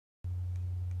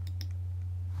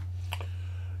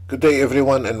Good day,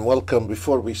 everyone, and welcome.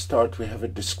 Before we start, we have a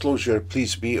disclosure.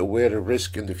 Please be aware of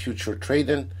risk in the future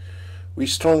trading. We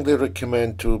strongly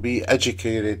recommend to be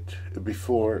educated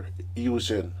before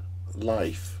using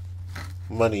life,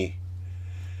 money.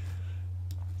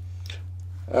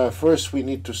 First, we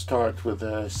need to start with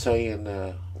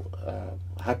saying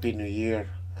Happy New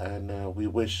Year, and we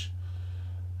wish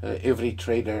every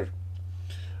trader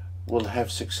will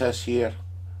have success here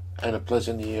and a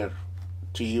pleasant year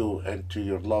to you and to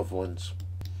your loved ones.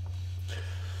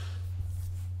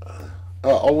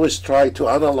 Always try to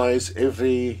analyze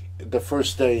the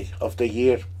first day of the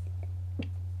year.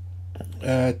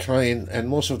 Trying, and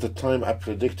most of the time I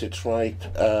predict it right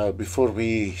before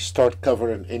we start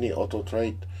covering any auto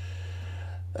trade.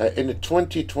 In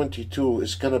 2022,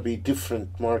 it's going to be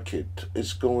different market.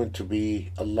 It's going to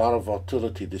be a lot of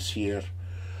volatility this year,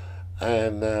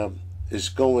 and is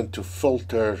going to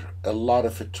filter a lot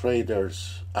of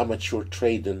traders, amateur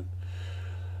trading,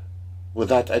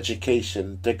 without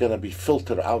education. They're going to be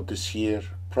filtered out this year,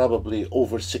 probably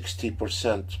over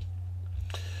 60%.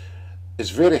 It's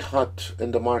very hot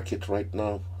in the market right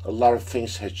now. A lot of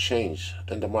things have changed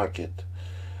in the market,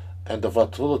 and the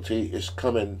volatility is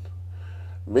coming.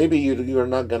 Maybe you're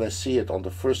not going to see it on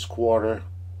the first quarter,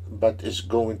 but it's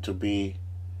going to be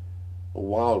a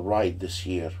wild ride this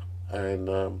year.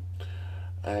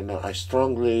 And I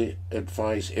strongly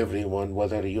advise everyone,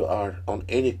 whether you are on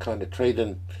any kind of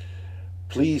trading,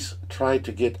 please try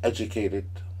to get educated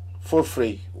for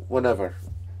free whenever,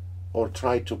 or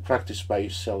try to practice by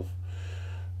yourself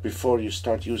before you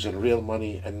start using real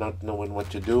money and not knowing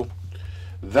what to do.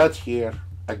 That here,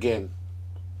 again,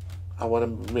 I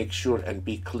want to make sure and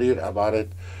be clear about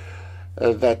it,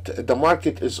 that the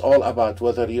market is all about,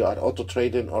 whether you are auto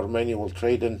trading or manual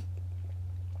trading,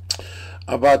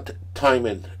 about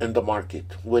timing in the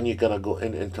market, when you're gonna go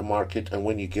into market and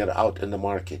when you get out in the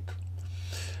market.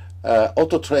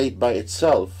 Auto trade by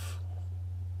itself,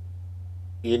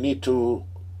 you need to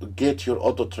get your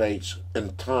auto trades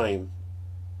in time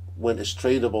when it's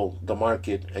tradable, the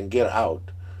market, and get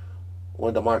out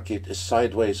when the market is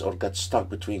sideways or got stuck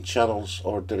between channels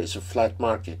or there is a flat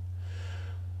market.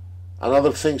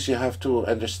 Another things you have to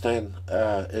understand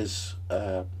is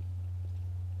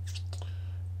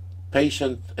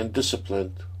patient and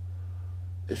disciplined.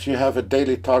 If you have a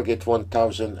daily target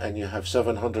 1,000 and you have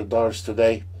 $700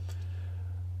 today,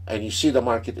 and you see the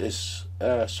market is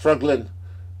struggling,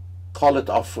 call it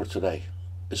off for today.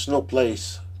 It's no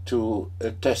place to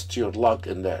test your luck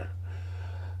in there.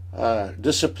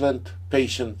 Disciplined,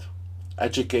 patient,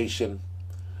 education,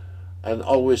 and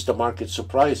always the market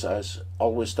surprise us.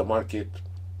 Always the market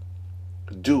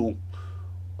do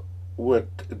with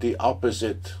the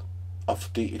opposite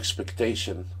of the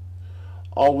expectation.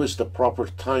 Always the proper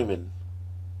timing.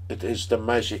 It is the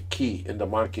magic key in the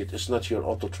market. It's not your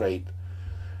auto trade.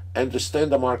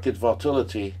 Understand the market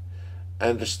volatility.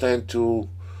 Understand to,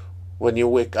 when you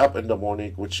wake up in the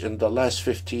morning, which in the last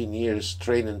 15 years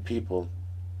training people,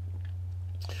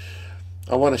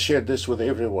 I want to share this with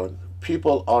everyone.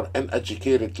 People are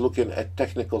uneducated looking at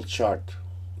technical chart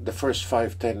the first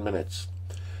 5-10 minutes.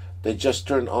 They just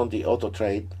turn on the auto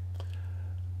trade.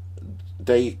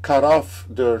 They cut off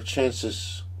their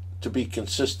chances to be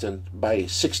consistent by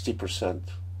 60%.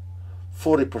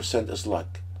 40% is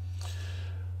luck.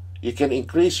 You can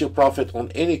increase your profit on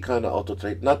any kind of auto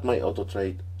trade, not my auto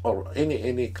trade, or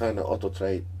any kind of auto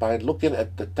trade, by looking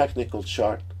at the technical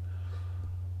chart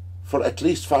for at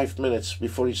least 5 minutes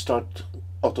before you start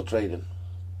auto trading.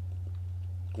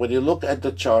 When you look at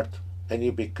the chart and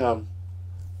you become,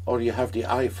 or you have the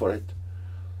eye for it,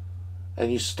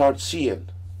 and you start seeing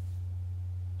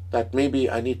that maybe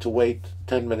I need to wait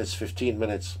 10 minutes, 15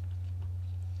 minutes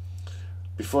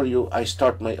before I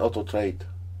start my auto trade,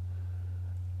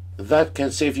 that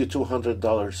can save you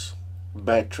 $200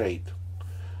 bad trade.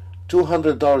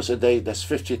 $200 a day, that's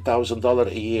 $50,000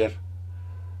 a year.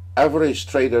 Average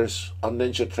traders on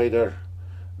Ninja Trader,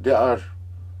 they are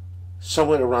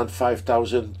somewhere around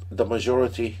 5,000. The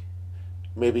majority,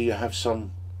 maybe you have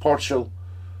some partial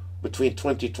between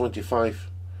 20-25,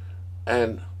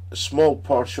 and a small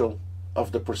partial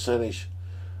of the percentage,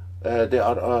 they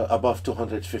are above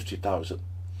 250,000.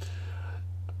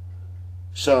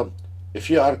 So if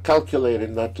you are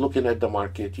calculating, not looking at the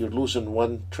market, you're losing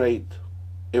one trade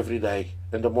every day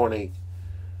in the morning.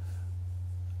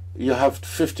 You have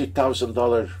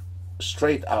 $50,000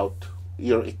 straight out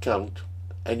your account,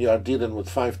 and you are dealing with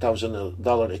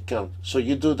 $5,000 account. So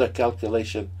you do the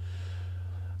calculation,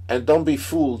 and don't be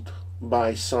fooled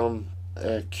by some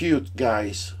cute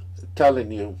guys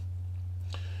telling you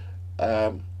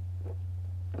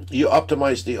You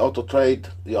optimize the auto trade,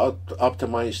 you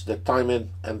optimize the timing,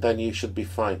 and then you should be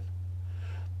fine.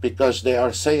 Because they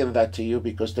are saying that to you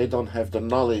because they don't have the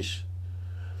knowledge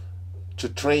to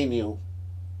train you.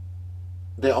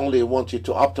 They only want you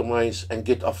to optimize and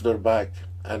get off their back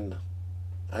and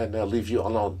leave you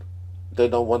alone. They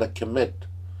don't want to commit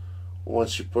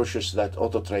once you purchase that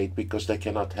auto trade because they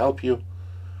cannot help you.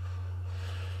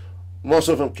 Most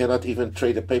of them cannot even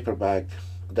trade a paper bag.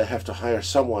 They have to hire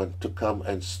someone to come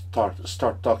and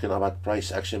start talking about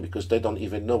price action because they don't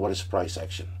even know what is price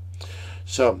action.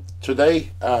 So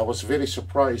today I was very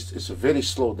surprised. It's a very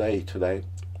slow day today,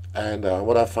 and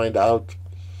what I find out,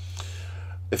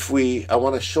 I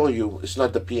want to show you, it's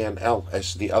not the PNL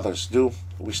as the others do.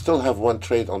 We still have one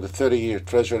trade on the 30-year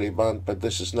Treasury bond, but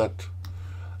this is not.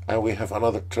 And we have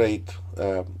another trade,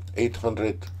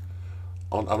 800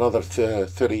 on another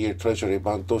 30-year Treasury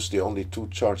bond. Those are the only two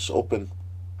charts open.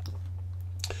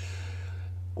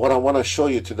 What I want to show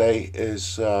you today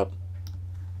is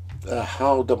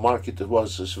how the market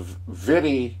is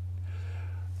very,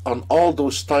 on all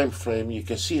those time frame. You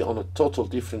can see on a total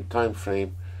different time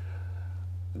frame,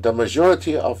 the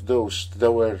majority of those there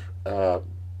were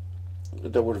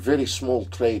very small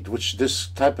trade, which this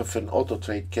type of an auto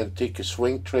trade can take a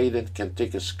swing trade and can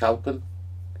take a scalping,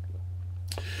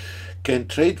 can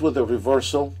trade with a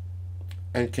reversal,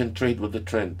 and can trade with the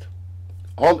trend,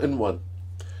 all in one.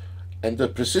 And the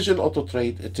precision auto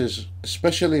trade, it is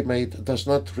specially made, does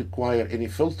not require any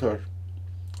filter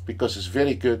because it's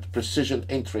very good precision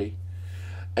entry,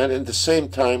 and at the same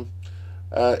time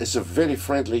it's a very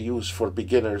friendly use for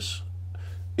beginners.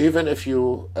 Even if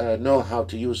you know how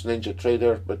to use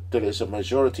NinjaTrader, but there is a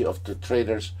majority of the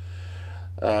traders,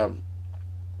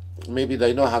 maybe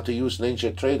they know how to use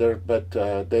NinjaTrader, but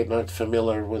they're not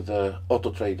familiar with auto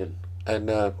trading,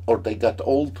 and or they got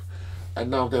old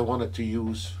and now they wanted to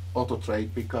use auto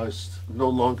trade because no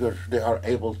longer they are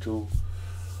able to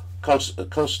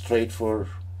concentrate for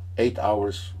 8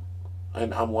 hours,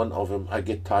 and I'm one of them. I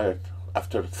get tired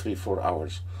after 3-4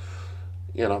 hours,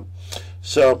 you know.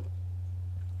 So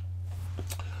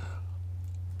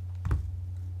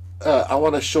I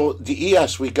want to show the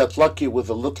ES. We got lucky with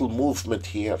a little movement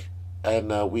here,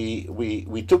 and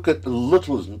we took a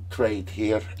little trade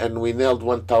here and we nailed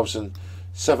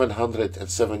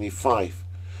 1,775.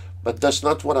 But that's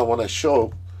not what I want to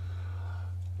show.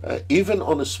 Even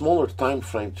on a smaller time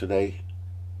frame today,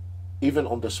 even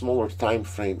on the smaller time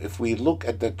frame, if we look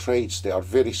at the trades, they are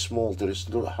very small. There is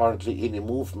hardly any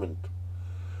movement,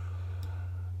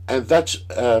 and that's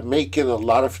making a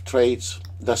lot of trades.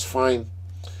 That's fine.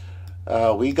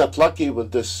 We got lucky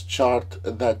with this chart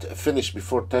that finished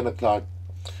before 10 o'clock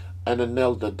and it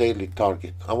nailed the daily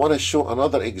target. I want to show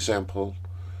another example,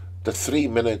 the 3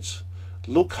 minutes.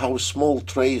 Look how small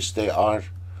trades they are.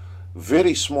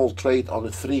 Very small trade on a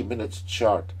 3-minute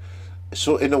chart.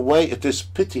 So in a way it is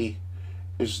pity.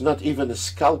 It's not even a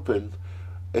scalping.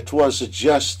 It was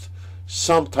just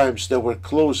sometimes they were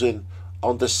closing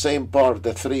on the same bar,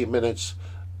 the 3 minutes,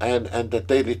 and the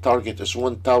daily target is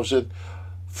 1,000.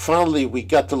 Finally we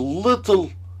got a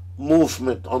little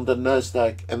movement on the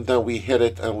Nasdaq, and then we hit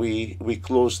it and we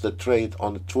closed the trade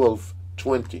on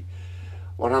 12.20.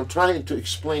 What I'm trying to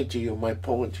explain to you, my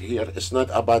point here, is not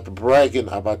about bragging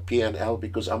about PNL,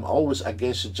 because I'm always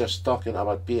against just talking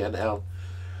about PNL.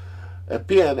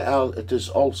 PNL, it is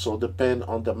also depend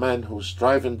on the man who's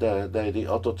driving the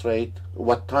auto trade,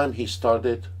 what time he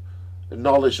started,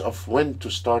 knowledge of when to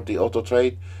start the auto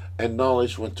trade, and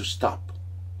knowledge when to stop.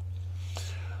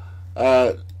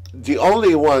 The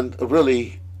only one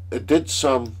really did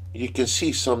some, you can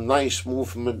see some nice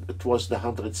movement. It was the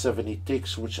 170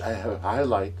 ticks, which I have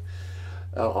highlighted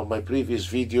on my previous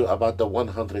video about the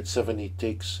 170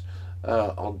 ticks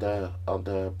on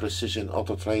the precision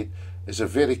auto trade. Is a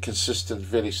very consistent,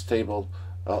 very stable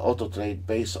auto trade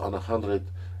based on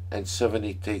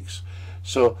 170 ticks.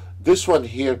 So this one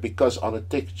here, because on a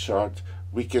tick chart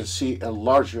we can see a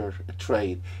larger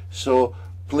trade. So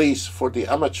please, for the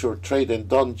amateur trading,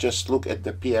 don't just look at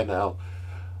the PNL.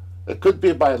 It could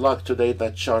be by luck today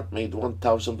that chart made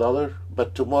 $1,000,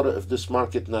 but tomorrow if this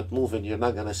market not moving, you're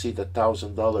not going to see the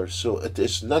 $1,000. So it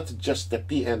is not just the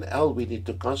PNL we need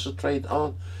to concentrate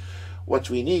on.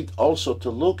 What we need also to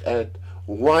look at,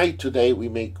 why today we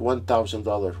make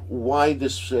 $1,000, why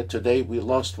this today we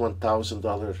lost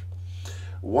 $1,000,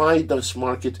 why this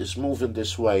market is moving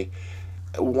this way,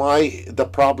 why the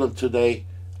problem today.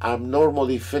 I'm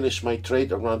normally finish my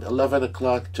trade around 11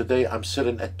 o'clock. Today I'm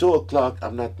sitting at 2 o'clock.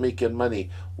 I'm not making money.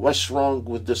 What's wrong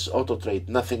with this auto trade?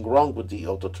 Nothing wrong with the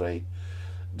auto trade.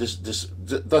 This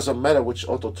doesn't matter which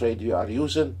auto trade you are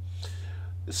using.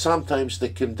 sometimes the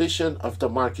condition of the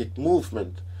market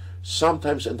movement.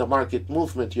 Sometimes in the market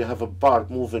movement you have a bar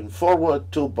moving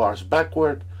forward, 2 bars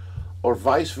backward, or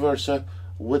vice versa,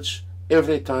 which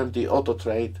every time the auto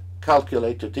trade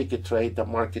calculate to take a trade, the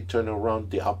market turn around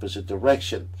the opposite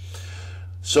direction.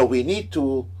 So we need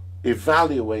to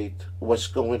evaluate what's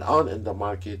going on in the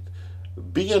market,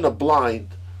 be in a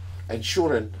blind,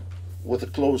 ensuring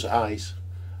with closed eyes.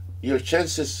 Your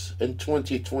chances in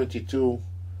 2022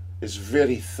 is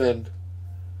very thin,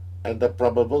 and the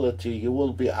probability you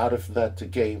will be out of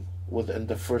that game within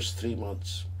the first 3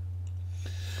 months.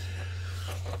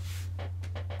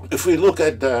 If we look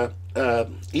at the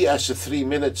ES 3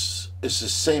 minutes, it's the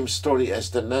same story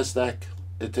as the Nasdaq.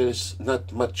 It is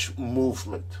not much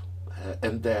movement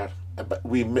in there, but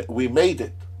we made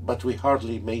it, but we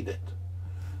hardly made it.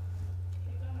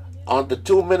 On the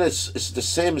 2 minutes, it's the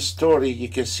same story. You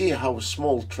can see how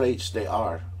small trades they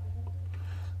are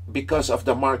because of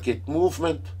the market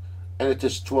movement, and it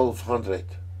is 1200.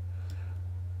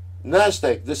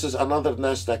 Nasdaq, this is another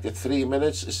Nasdaq at 3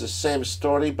 minutes. It's the same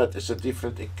story, but it's a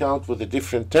different account with a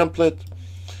different template.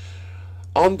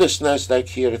 On this Nasdaq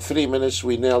here at 3 minutes,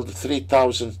 we nailed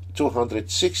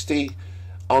 3,260.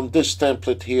 On this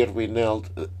template here, we nailed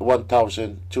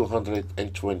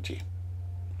 1,220.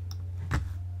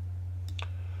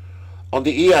 On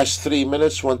the ES 3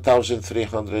 minutes,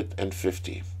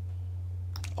 1,350.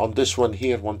 On this one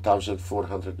here,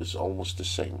 1,400 is almost the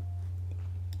same.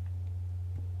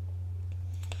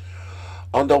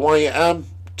 On the YM,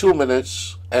 2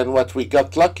 minutes, and what we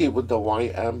got lucky with the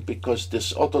YM, because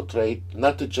this auto trade,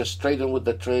 not to just trading with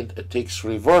the trend, it takes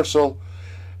reversal,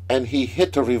 and he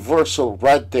hit a reversal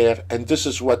right there, and this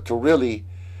is what really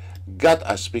got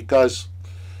us, because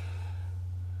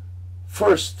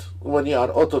first, when you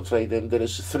are auto trading, there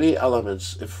is 3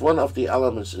 elements. If one of the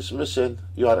elements is missing,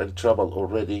 you are in trouble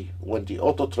already when the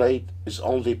auto trade is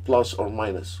only plus or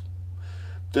minus.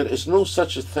 There is no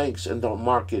such a thing in the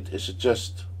market as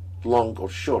just long or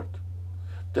short.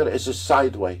 There is a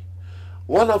sideway.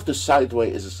 One of the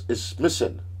sideways is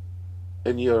missing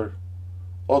in your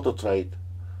auto trade.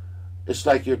 It's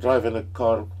like you're driving a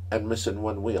car and missing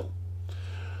one wheel.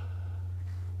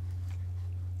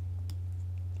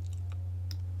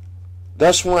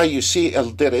 That's why you see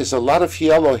there is a lot of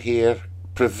yellow here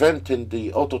preventing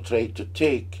the auto trade to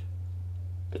take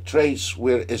the trades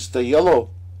where is the yellow.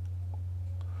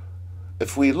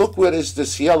 If we look where is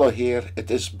this yellow here, it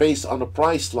is based on a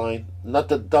price line,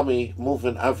 not a dummy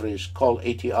moving average called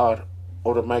ATR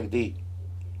or a MACD.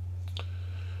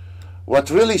 What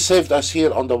really saved us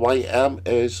here on the YM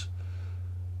is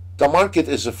the market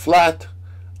is a flat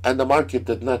and the market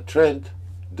did not trend.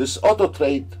 This auto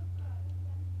trade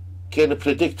can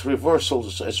predict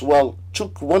reversals as well,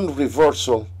 took one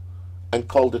reversal and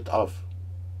called it off.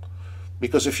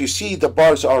 Because if you see the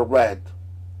bars are red,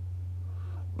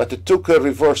 but it took a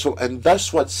reversal, and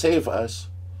that's what saved us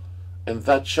in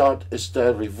that chart is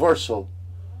the reversal.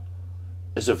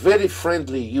 It's a very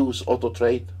friendly use auto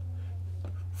trade.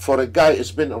 For a guy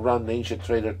who's been around Ninja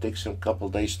Trader, it takes him a couple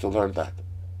days to learn that.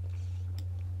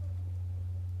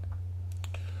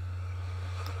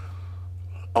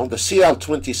 On the CL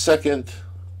 22nd,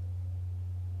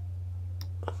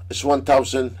 it's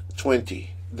 1020.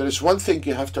 There is one thing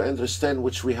you have to understand,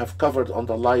 which we have covered on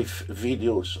the live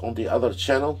videos on the other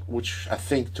channel, which I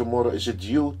think tomorrow is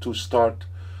due to start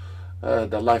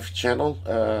the live channel.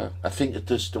 I think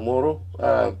it is tomorrow.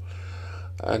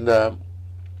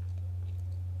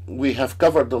 We have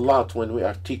covered a lot when we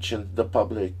are teaching the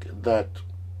public that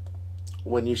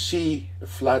when you see a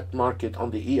flat market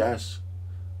on the ES,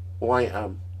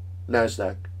 YM,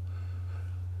 Nasdaq,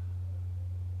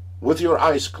 with your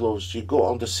eyes closed, you go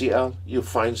on the CL, you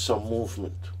find some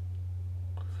movement.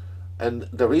 And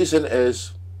the reason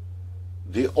is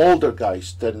the older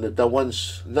guys, the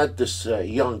ones, not this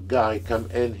young guy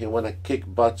come in, he want to kick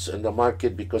butts in the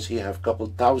market because he have couple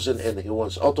thousand and he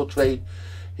wants auto trade,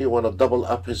 he want to double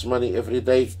up his money every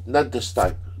day. Not this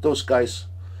type. Those guys,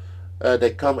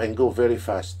 they come and go very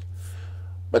fast.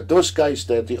 But those guys,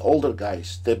 they're the older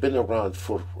guys, they've been around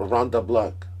for around the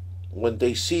block. When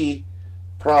they see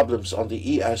problems on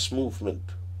the ES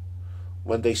movement,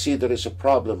 when they see there is a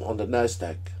problem on the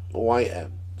Nasdaq,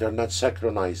 YM, they're not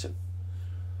synchronizing.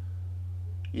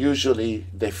 Usually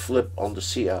they flip on the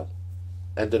CL,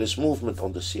 and there is movement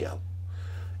on the CL.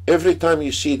 Every time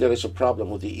you see there is a problem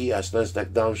with the ES,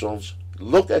 Nasdaq, Dow Jones,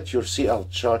 look at your CL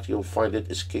chart, you'll find it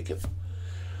is kicking.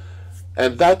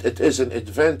 And that it is an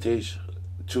advantage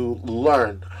to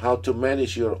learn how to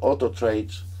manage your auto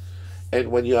trades. And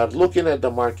when you are looking at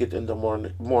the market in the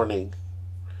morning,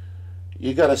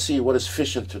 you got to see what is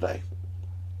fishing today.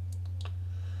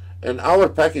 In our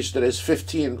package, there is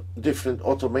 15 different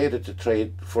automated to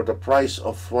trade for the price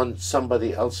of one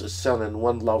somebody else is selling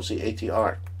one lousy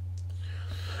ATR.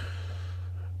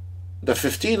 The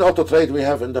 15 auto trade we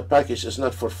have in the package is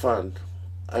not for fun.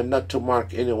 I'm not to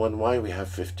mark anyone why we have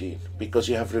 15. Because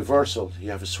you have reversal,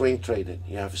 you have swing trading,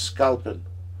 you have scalping,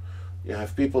 you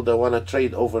have people that want to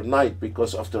trade overnight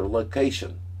because of their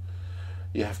location.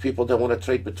 You have people that want to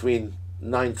trade between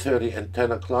 9:30 and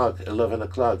 10 o'clock, 11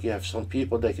 o'clock. You have some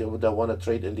people that want to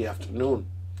trade in the afternoon.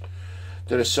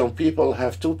 There is some people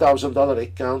have $2,000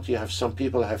 account. You have some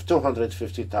people have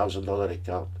 $250,000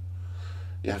 account.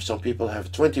 You have some people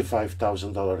have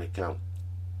 $25,000 account.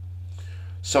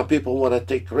 Some people want to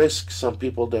take risks. Some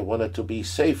people, they want it to be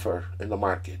safer in the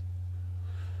market.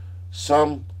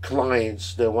 Some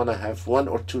clients, they want to have 1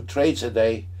 or 2 trades a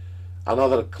day.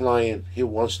 Another client, he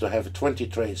wants to have 20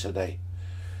 trades a day.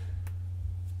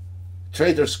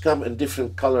 Traders come in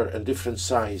different color and different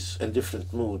size and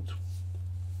different mood.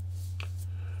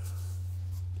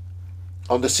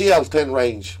 On the CL10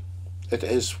 range, it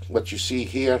is what you see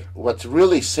here. What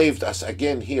really saved us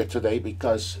again here today,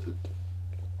 because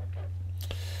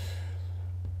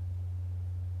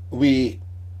in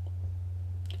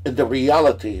the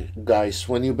reality, guys,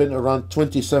 when you've been around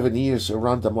 27 years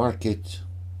around the market,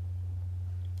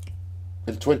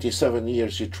 in 27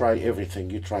 years, you try everything.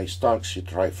 You try stocks, you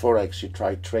try Forex, you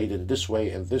try trading this way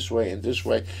and this way and this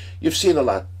way. You've seen a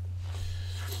lot.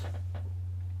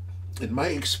 In my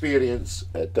experience,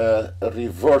 the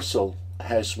reversal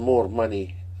has more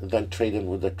money than trading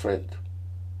with the trend.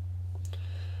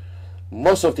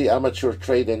 Most of the amateur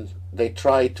trading, they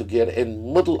try to get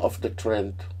in middle of the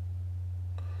trend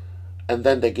and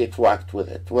then they get whacked with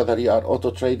it, whether you are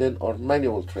auto trading or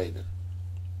manual trading.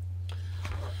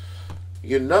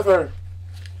 You never,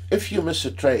 if you miss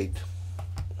a trade,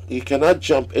 you cannot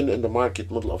jump in the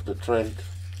market middle of the trend,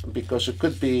 because it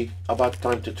could be about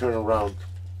time to turn around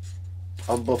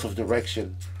on both of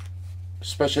directions,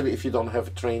 especially if you don't have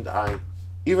a trained eye.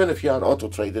 Even if you are auto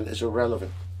trading, is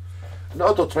irrelevant. And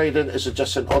auto trading is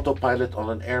just an autopilot on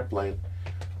an airplane,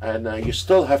 and you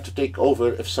still have to take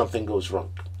over if something goes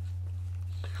wrong.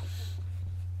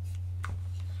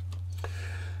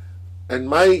 In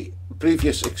my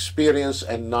previous experience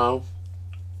and now,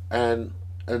 and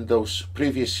in those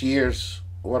previous years,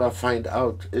 what I find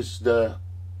out is the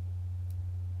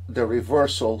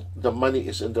reversal, the money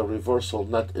is in the reversal,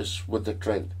 not is with the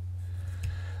trend.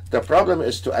 The problem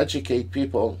is to educate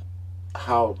people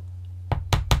how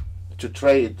to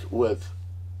trade with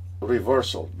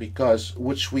reversal, because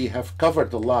which we have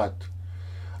covered a lot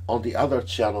on the other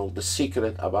channel, the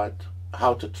secret about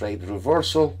how to trade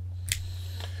reversal.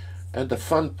 And the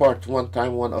fun part, one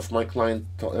time one of my clients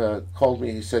called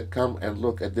me, he said, come and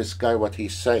look at this guy, what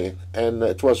he's saying. And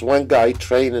it was one guy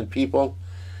training people,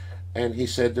 and he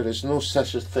said there is no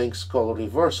such a thing called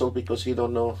reversal because he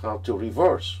don't know how to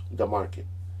reverse the market.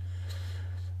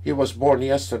 He was born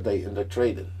yesterday in the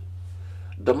trading.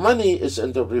 The money is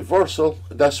in the reversal.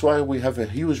 That's why we have a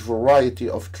huge variety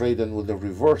of trading with the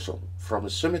reversal, from a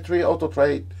symmetry auto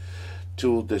trade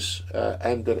to this,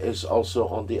 and there is also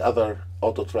on the other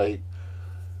auto trade.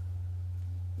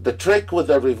 The trick with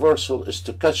the reversal is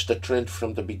to catch the trend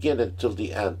from the beginning till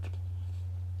the end.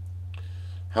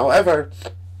 However,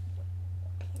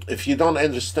 if you don't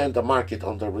understand the market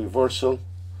on the reversal,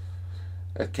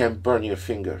 it can burn your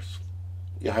fingers.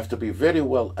 You have to be very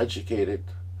well educated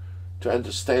to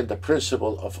understand the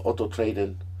principle of auto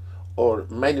trading or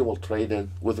manual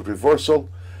trading with reversal,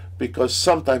 because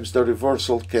sometimes the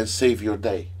reversal can save your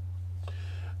day.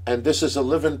 And this is a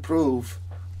living proof.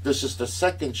 This is the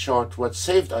second chart. What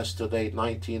saved us today,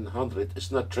 1900,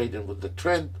 is not trading with the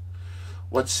trend.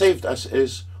 What saved us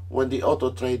is when the auto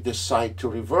trade decided to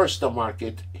reverse the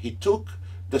market, he took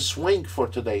the swing for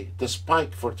today, the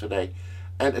spike for today,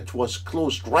 and it was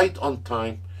closed right on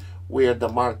time, where the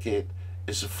market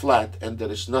is flat and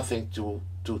there is nothing to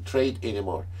trade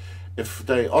anymore. If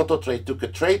the auto trade took a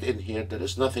trade in here, there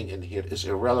is nothing in here, is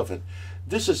irrelevant.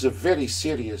 This is a very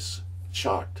serious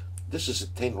chart. This is a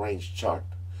 10 range chart.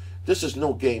 This is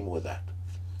no game with that.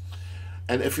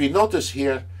 And if we notice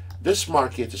here, this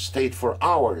market stayed for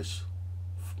hours.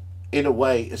 In a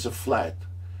way, is a flat.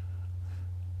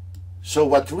 So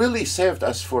what really saved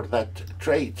us for that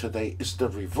trade today is the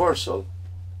reversal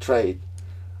trade,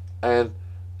 and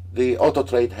the auto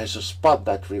trade has to spot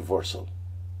that reversal.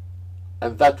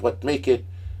 And that's what make it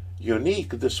unique,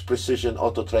 this precision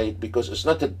auto trade, because it's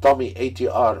not a dummy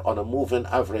ATR on a moving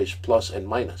average plus and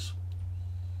minus.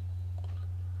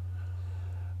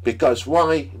 Because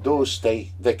why? Those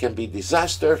they can be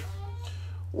disaster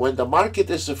when the market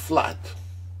is flat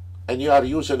and you are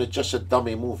using it just a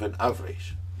dummy moving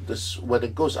average. This, when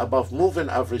it goes above moving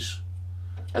average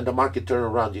and the market turn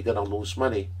around, you're gonna lose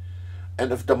money.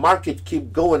 And if the market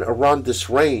keep going around this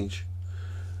range,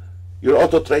 your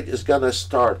auto trade is gonna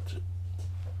start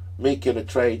making the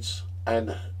trades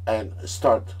and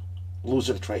start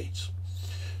losing trades.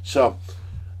 So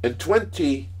in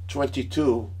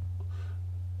 2022,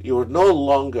 you no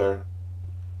longer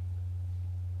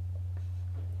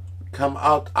come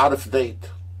out of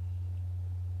date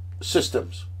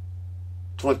systems,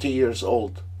 20 years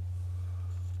old,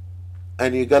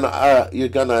 and you're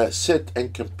gonna sit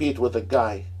and compete with a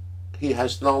guy. He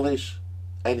has knowledge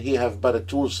and he have better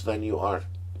tools than you are.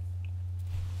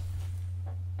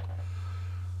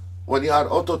 When you are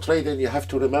auto trading, you have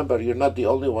to remember you're not the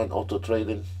only one auto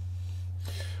trading.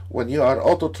 When you are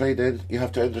auto trading, you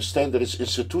have to understand there is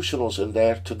institutionals in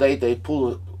there. Today they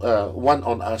pull one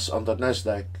on us on the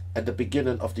Nasdaq. At the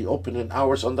beginning of the opening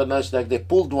hours on the Nasdaq, they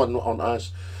pulled one on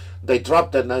us. They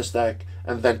dropped the Nasdaq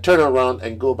and then turn around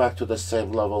and go back to the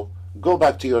same level. Go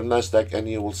back to your Nasdaq and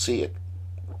you will see it.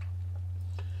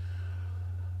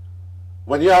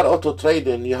 When you are auto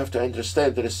trading, you have to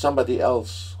understand there is somebody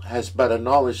else has better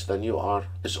knowledge than you are,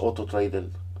 is auto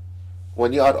trading.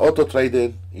 When you are auto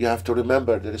trading, you have to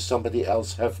remember there is somebody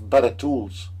else have better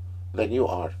tools than you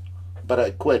are, better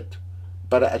equipped,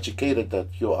 better educated than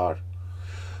you are.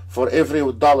 For every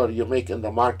dollar you make in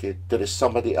the market, there is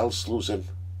somebody else losing.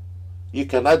 You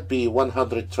cannot be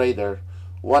 100 traders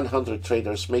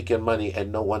making money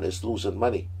and no one is losing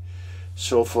money.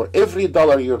 So for every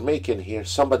dollar you're making here,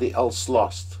 somebody else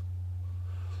lost.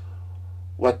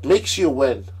 What makes you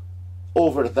win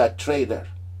over that trader,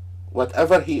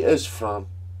 whatever he is from,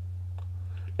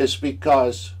 is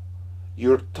because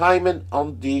your timing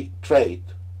on the trade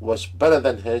was better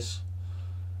than his,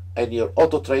 and your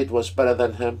auto trade was better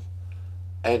than him,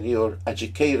 and your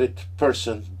educated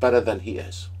person better than he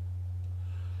is.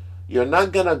 You're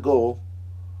not gonna go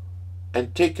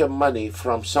and take money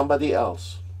from somebody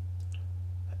else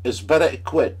is better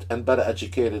equipped and better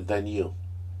educated than you.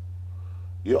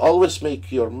 You always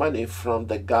make your money from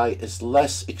the guy is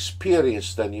less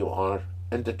experienced than you are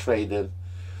in the trading.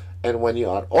 And when you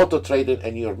are auto trading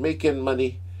and you're making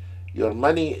money, your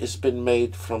money has been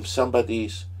made from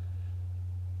somebody's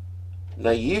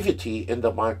naivety in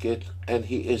the market, and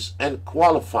he is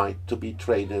unqualified to be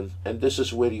trading. And this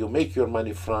is where you make your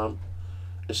money from.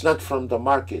 It's not from the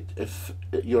market. If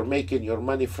you're making your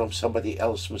money from somebody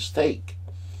else's mistake,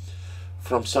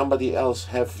 from somebody else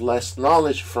have less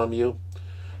knowledge from you,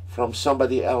 from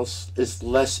somebody else is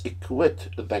less equipped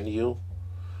than you,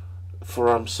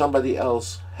 from somebody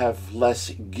else have less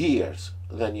gears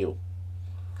than you.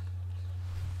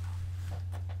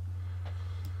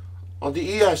 On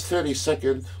the ES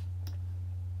 32nd,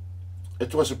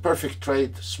 it was a perfect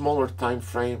trade, smaller time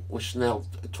frame, which nailed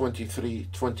 23,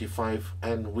 25,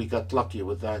 and we got lucky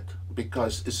with that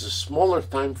because it's a smaller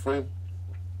time frame.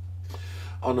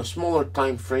 On a smaller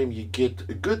time frame, you get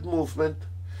a good movement,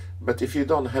 but if you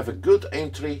don't have a good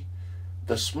entry,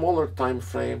 the smaller time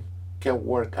frame can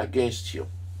work against you.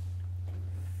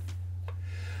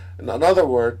 In other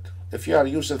words, if you are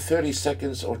using 30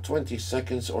 seconds or 20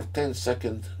 seconds or 10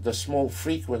 seconds, the small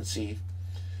frequency,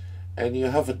 and you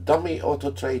have a dummy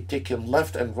auto trade taking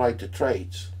left and right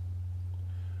trades,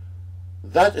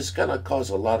 that is going to cause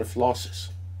a lot of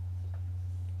losses.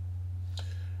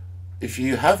 If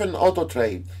you have an auto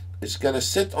trade, it's going to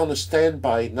sit on a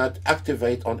standby, not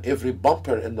activate on every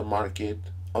bumper in the market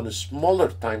on a smaller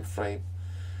time frame,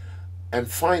 and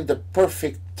find the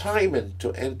perfect timing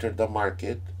to enter the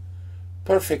market,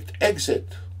 perfect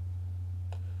exit.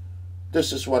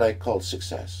 This is what I call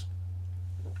success.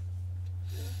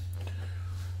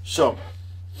 So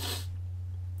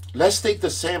let's take the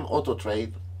same auto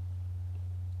trade,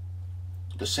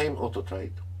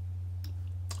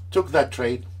 took that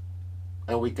trade,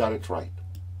 and we got it right.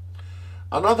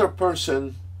 Another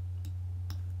person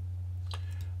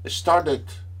started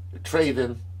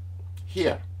trading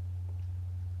here.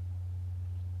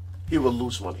 He will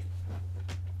lose money.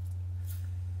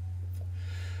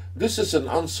 This is an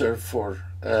answer for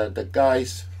the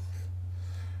guys,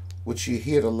 which you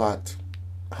hear a lot.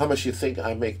 How much you think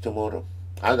I make tomorrow?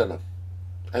 I don't know.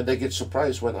 And they get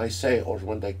surprised when I say, or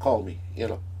when they call me, you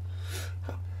know.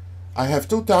 I have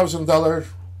 $2,000.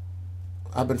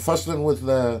 I've been fussing with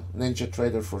the Ninja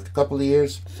Trader for a couple of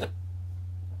years.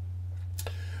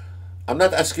 I'm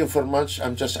not asking for much.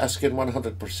 I'm just asking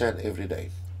 100% every day.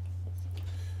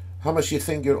 How much you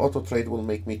think your auto trade will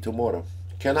make me tomorrow?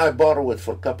 Can I borrow it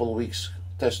for a couple of weeks,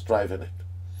 test driving it?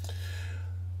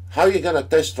 How are you going to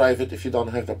test drive it if you don't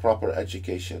have the proper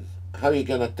education? how are you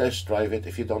going to test drive it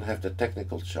if you don't have the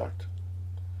technical chart?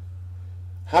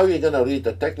 How are you going to read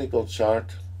the technical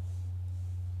chart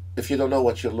if you don't know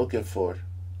what you're looking for?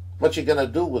 What you're going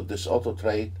to do with this auto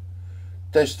trade,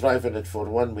 test driving it for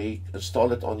 1 week,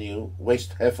 install it on you,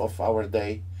 waste half of our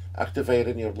day,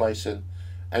 activating your license,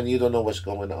 and you don't know what's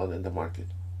going on in the market.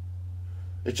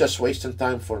 It's just wasting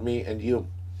time for me and you.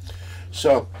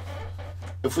 So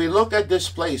if we look at this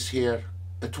place here,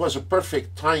 it was a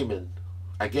perfect timing,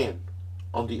 again,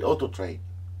 on the auto trade.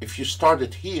 If you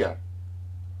started here,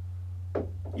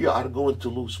 you are going to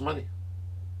lose money.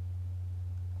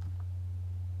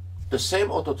 The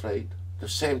same auto trade, the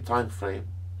same time frame,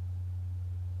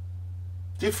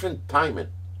 different timing,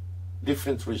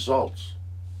 different results.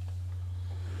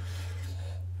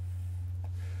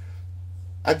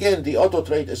 Again, the auto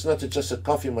trade is not just a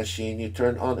coffee machine you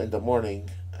turn on in the morning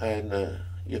and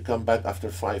you come back after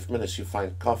 5 minutes, you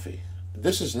find coffee.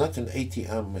 This is not an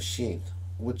ATM machine,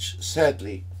 which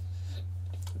sadly,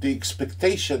 the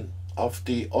expectation of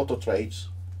the auto trades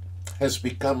has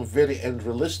become very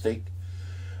unrealistic.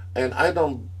 And I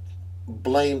don't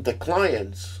blame the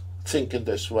clients thinking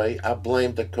this way. I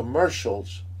blame the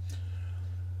commercials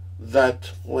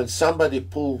that when somebody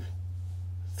pull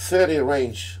 30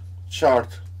 range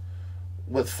chart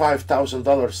with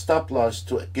 $5,000 stop loss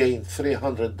to gain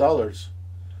 $300,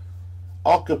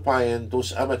 occupying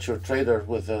those amateur traders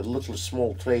with a little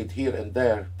small trade here and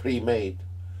there pre-made,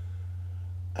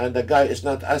 and the guy is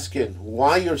not asking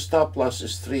why your stop loss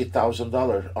is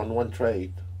 $3,000 on one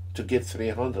trade to get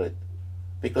 300,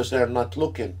 because they're not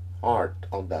looking hard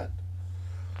on that.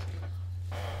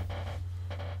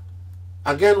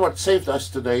 Again, what saved us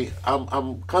today,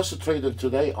 I'm concentrating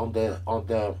today on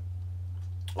the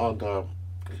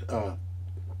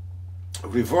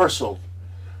reversal,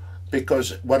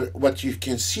 because what you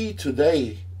can see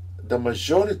today, the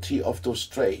majority of those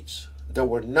trades that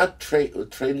were not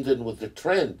trending with the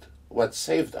trend, what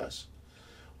saved us.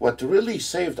 What really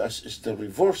saved us is the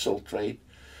reversal trade,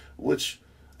 which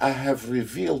I have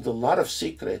revealed a lot of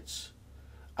secrets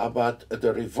about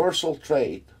the reversal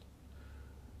trade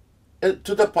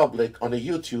to the public on a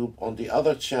YouTube, on the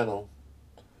other channel,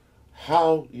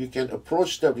 how you can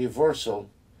approach the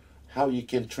reversal, how you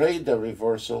can trade the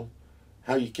reversal,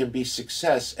 how you can be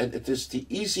success. And it is the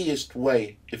easiest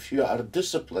way, if you are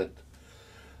disciplined,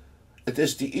 it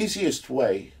is the easiest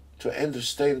way to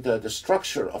understand the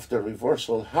structure of the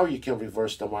reversal, how you can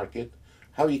reverse the market,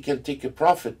 how you can take a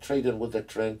profit trading with the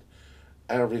trend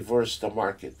and reverse the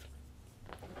market.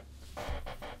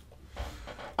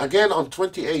 Again, on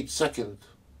 28 second,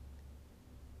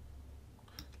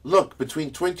 look,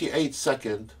 between 28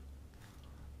 second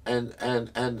and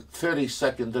 30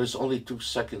 second, there is only 2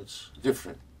 seconds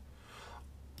different.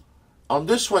 On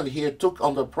this one here, took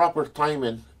on the proper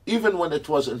timing, even when it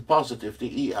was in positive,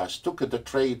 the ES took the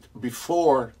trade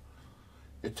before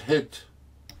it hit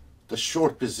the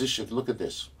short position. Look at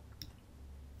this.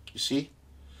 You see?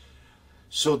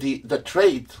 So the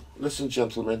trade, listen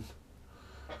gentlemen,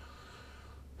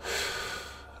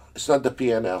 it's not the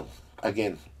PNL.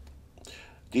 Again,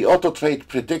 the auto trade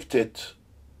predicted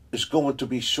is going to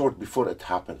be short before it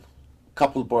happened.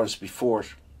 Couple bars before,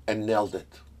 and nailed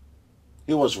it.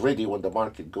 He was ready when the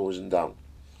market goes down.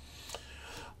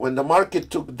 When the market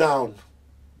took down,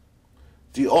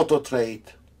 the auto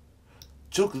trade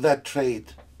took that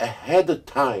trade ahead of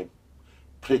time,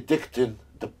 predicting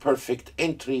the perfect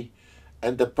entry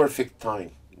and the perfect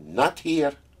time. Not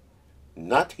here,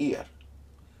 not here,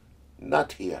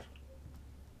 not here,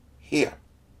 here.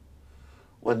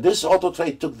 When this auto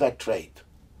trade took that trade,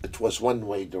 it was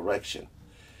one-way direction.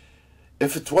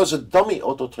 If it was a dummy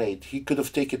auto trade, he could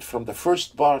have taken it from the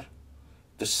first bar,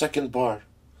 the second bar,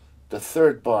 the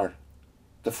third bar,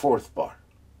 the fourth bar.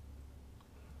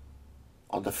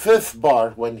 On the fifth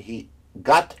bar, when he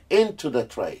got into the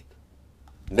trade,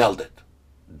 nailed it.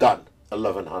 Done.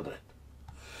 1100.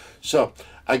 So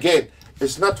again,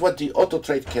 it's not what the auto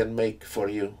trade can make for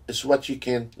you, it's what you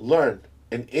can learn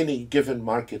in any given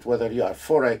market, whether you are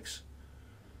Forex,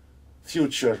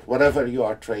 future, whatever you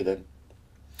are trading.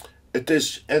 It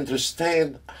is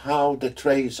understand how the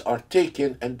trades are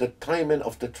taken and the timing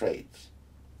of the trades.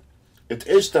 It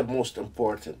is the most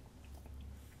important.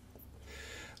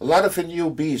 A lot of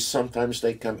newbies, sometimes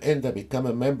they come in, they become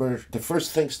a member. The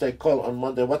first things they call on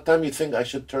Monday, what time you think I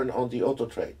should turn on the auto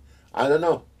trade? I don't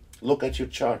know. Look at your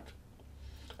chart.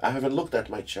 I haven't looked at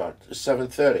my chart. It's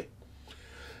 7:30.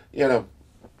 You know,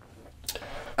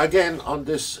 again, on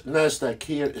this NASDAQ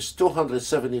here is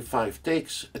 275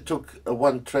 takes. It took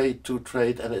one trade, two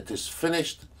trade, and it is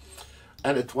finished.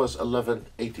 And it was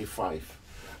 1185.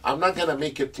 I'm not going to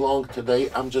make it long today.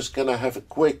 I'm just going to have a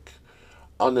quick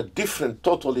on a different,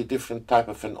 totally different type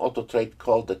of an auto trade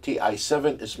called the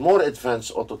TI7. It's more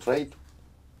advanced auto trade.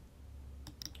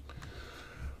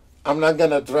 I'm not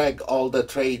gonna drag all the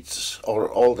trades or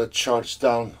all the charts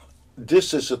down.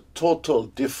 This is a total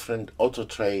different auto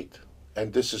trade,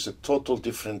 and this is a total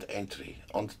different entry.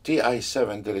 On the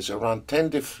TI7 there is around 10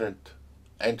 different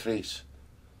entries,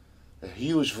 a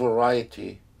huge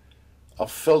variety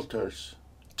of filters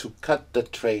to cut the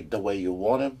trade the way you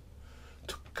want them,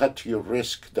 to cut your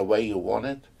risk the way you want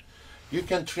it. You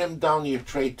can trim down your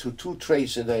trade to 2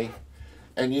 trades a day,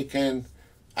 and you can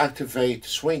activate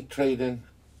swing trading.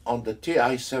 On the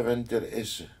TI7 there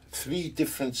is 3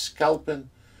 different scalping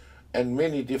and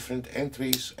many different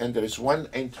entries, and there is one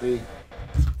entry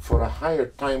for a higher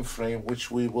time frame which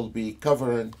we will be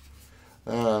covering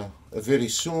very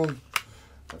soon,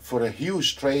 for a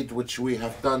huge trade which we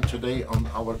have done today on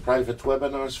our private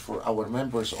webinars for our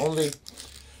members only.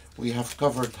 We have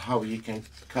covered how you can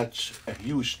catch a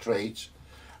huge trades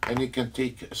and you can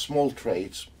take small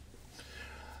trades.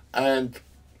 And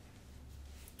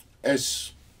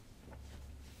this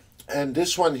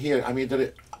one here, I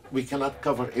mean, we cannot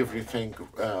cover everything,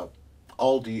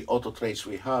 all the auto trades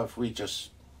we have. We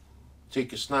just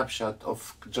take a snapshot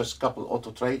of just a couple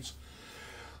auto trades.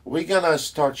 We're gonna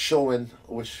start showing,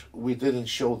 which we didn't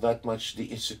show that much,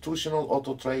 the institutional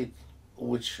auto trade,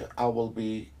 which I will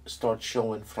be start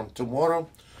showing from tomorrow.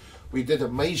 We did a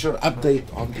major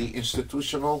update on the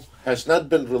institutional, has not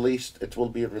been released. It will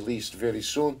be released very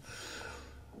soon.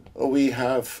 We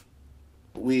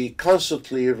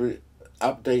constantly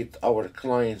update our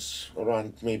clients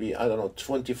around maybe, I don't know,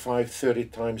 25, 30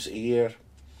 times a year.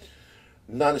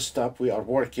 Non-stop we are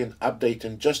working,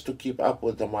 updating just to keep up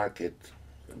with the market.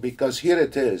 Because here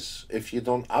it is, if you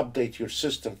don't update your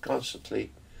system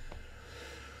constantly,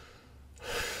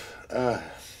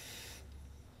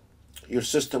 your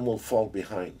system will fall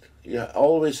behind. You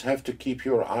always have to keep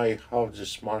your eye how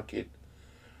this market,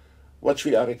 what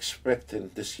we are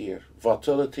expecting this year,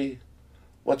 volatility,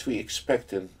 what we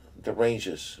expecting, the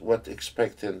ranges, what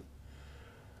expecting,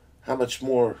 how much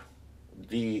more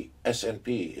the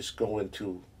S&P is going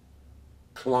to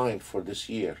climb for this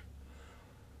year.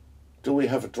 Do we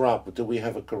have a drop? Do we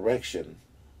have a correction?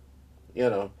 You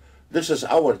know, this is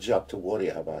our job to worry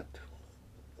about.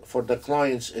 For the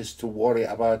clients is to worry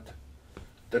about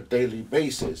the daily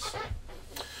basis.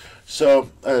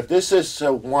 So this is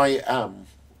YM,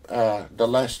 the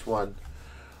last one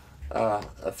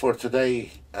for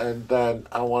today, and then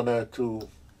I wanted to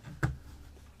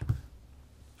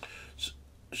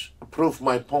prove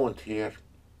my point here.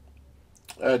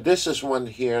 This is one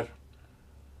here,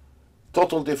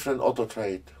 total different auto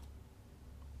trade,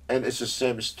 and it's the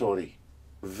same story.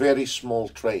 Very small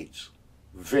trades,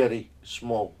 very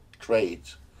small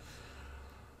trades.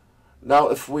 Now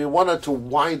if we wanted to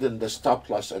widen the stop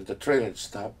loss and the trailing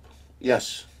stop,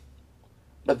 yes,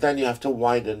 but then you have to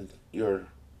widen your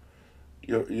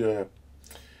you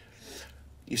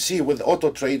see, with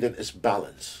auto trading is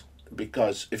balance,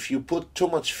 because if you put too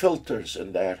much filters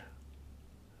in there,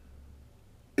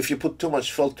 if you put too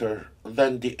much filter,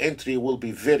 then the entry will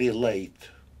be very late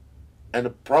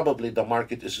and probably the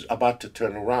market is about to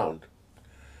turn around.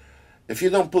 If you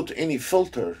don't put any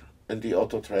filter in the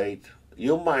auto trade,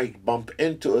 you might bump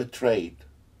into a trade.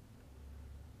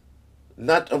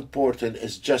 Not important,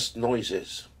 is just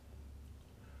noises.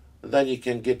 Then you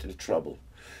can get in trouble.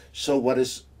 So what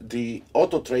is the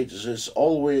auto trade is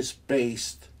always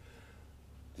based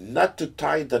not to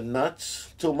tie the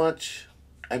nuts too much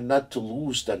and not to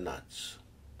lose the nuts.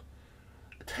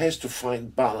 It has to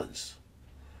find balance.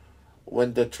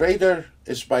 When the trader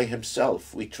is by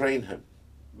himself, we train him,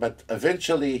 but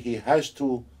eventually he has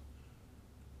to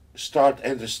start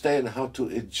understand how to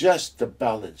adjust the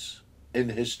balance in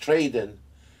his trading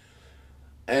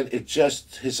and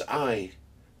adjust his eye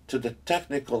to the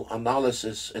technical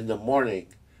analysis in the morning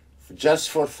just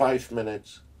for 5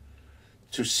 minutes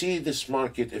to see this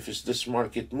market, if it's this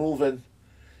market moving.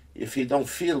 If you don't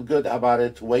feel good about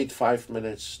it, wait 5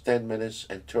 minutes, 10 minutes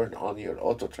and turn on your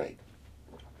auto trade.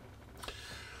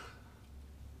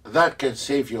 That can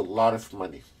save you a lot of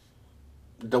money.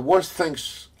 The worst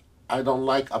things I don't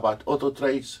like about auto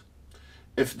trades,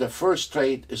 if the first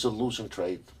trade is a losing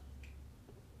trade,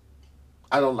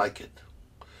 I don't like it.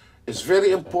 It's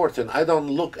very important. I don't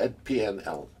look at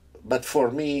P&L, but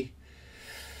for me,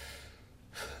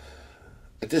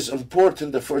 it is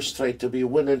important the first trade to be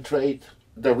winning trade.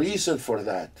 The reason for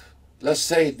that, let's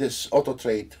say this auto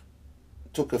trade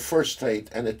took a first trade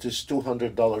and it is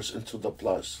 $200 into the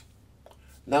plus.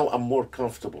 Now I'm more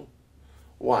comfortable.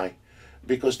 Why?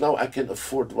 Because now I can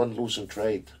afford one losing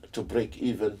trade to break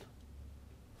even.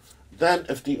 Then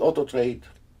if the auto trade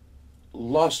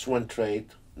lost one trade,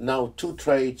 now two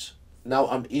trades, now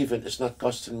I'm even, it's not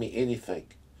costing me anything.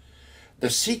 The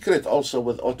secret also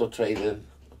with auto trading,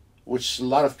 which a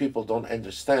lot of people don't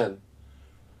understand,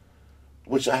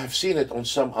 which I have seen it on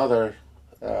some other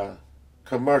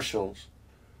commercials,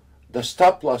 the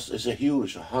stop loss is a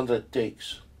huge 100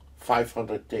 ticks,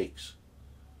 500 ticks.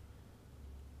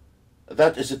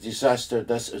 That is a disaster,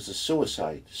 that is a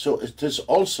suicide. So it is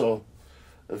also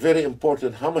very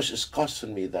important how much is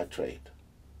costing me that trade.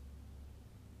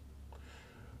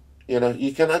 You know,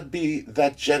 you cannot be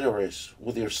that generous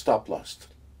with your stop loss.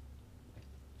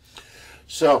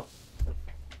 So,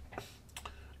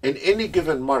 in any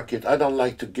given market, I don't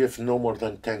like to give no more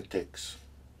than 10 ticks.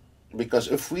 Because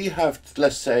if we have,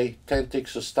 let's say, 10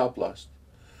 ticks of stop loss,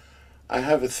 I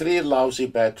have 3 lousy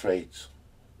bad trades.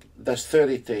 That's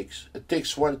 30 ticks. It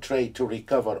takes one trade to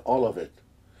recover all of it.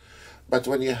 But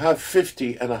when you have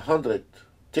 50 and 100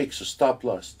 ticks of stop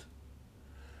loss,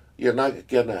 you're not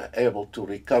gonna able to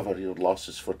recover your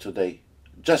losses for today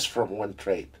just from one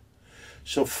trade.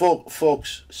 So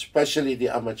folks, especially the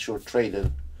amateur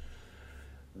trading,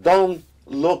 don't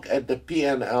look at the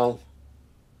P&L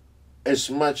as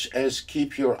much as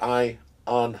keep your eye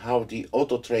on how the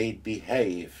auto trade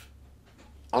behave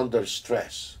under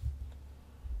stress.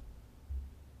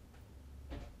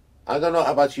 I don't know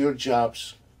about your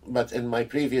jobs, but in my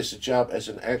previous job as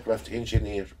an aircraft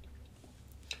engineer,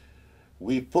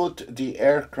 we put the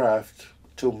aircraft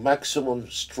to maximum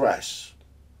stress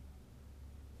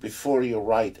before you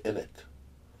ride in it.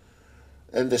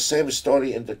 And the same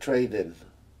story in the trading.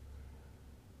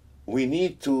 We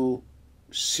need to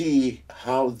see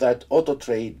how that auto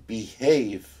trade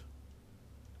behave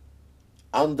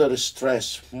under a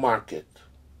stress market.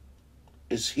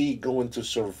 Is he going to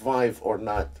survive or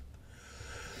not?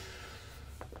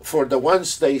 For the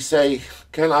ones they say,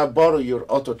 can I borrow your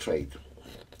auto trade?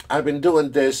 I've been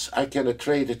doing this, I can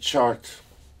trade a chart.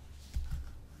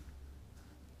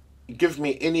 Give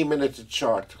me any minute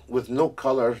chart with no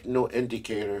color, no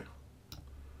indicator.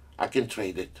 I can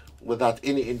trade it without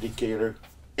any indicator,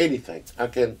 anything. I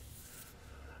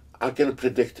can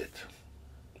predict it.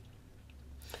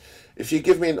 If you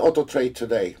give me an auto trade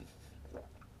today,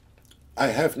 I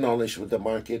have knowledge with the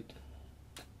market.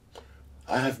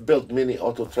 I have built many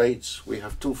auto trades. We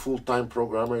have 2 full-time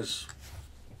programmers.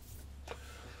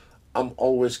 I'm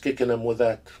always kicking them with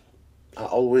that. I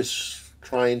always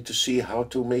trying to see how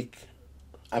to make.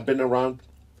 I've been around.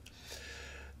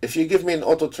 If you give me an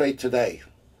auto trade today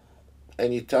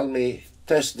and you tell me,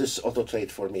 test this auto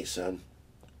trade for me, Sam.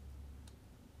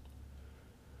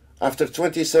 After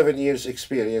 27 years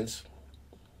experience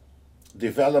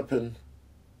developing,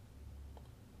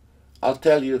 I'll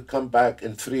tell you, come back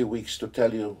in 3 weeks to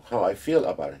tell you how I feel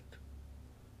about it.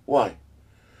 Why?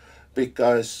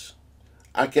 Because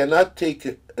I cannot take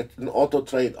an auto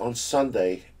trade on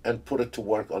Sunday and put it to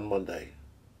work on Monday,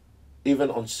 even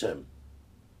on sim.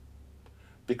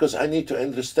 Because I need to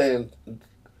understand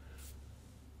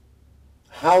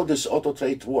how this auto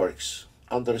trade works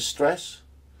under stress,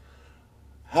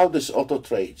 how this auto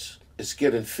trade is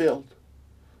getting filled,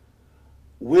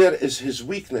 where is his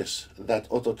weakness, that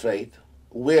auto trade,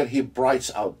 where he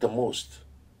brights out the most,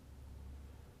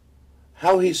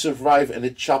 how he survive in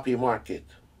a choppy market,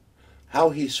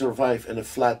 how he survive in a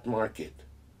flat market.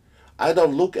 I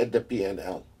don't look at the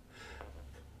P&L.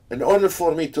 In order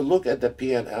for me to look at the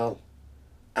P&L,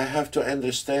 I have to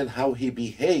understand how he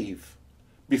behave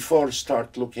before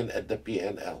start looking at the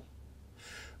P&L.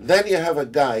 Then you have a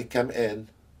guy come in,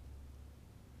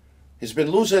 he's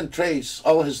been losing trades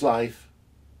all his life,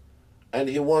 and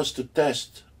he wants to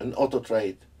test an auto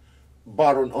trade,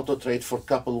 borrow an auto trade for a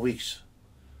couple of weeks.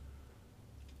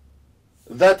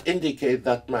 That indicate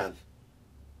that man,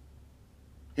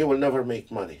 he will never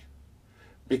make money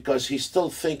because he's still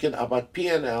thinking about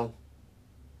P&L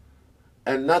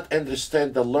and not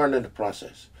understand the learning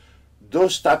process.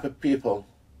 Those type of people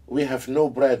we have no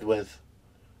bread with,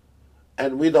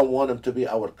 and we don't want them to be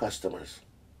our customers.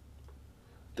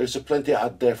 There's a plenty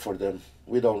out there for them.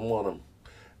 We don't want them.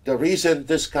 The reason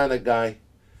this kind of guy,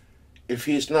 if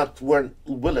he's not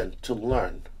willing to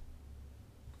learn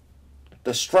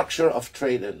the structure of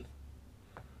trading,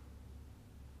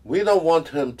 we don't want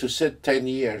him to sit 10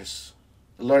 years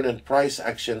learning price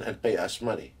action and pay us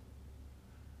money.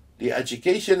 The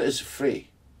education is free.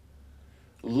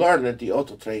 Learning the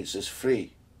auto trades is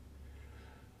free.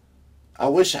 I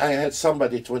wish I had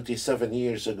somebody 27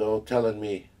 years ago telling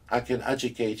me, I can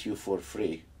educate you for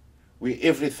free.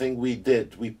 Everything we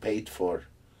did, we paid for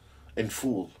in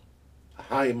full,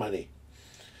 high money.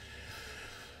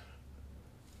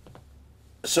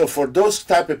 So for those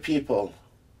type of people,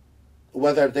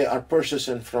 whether they are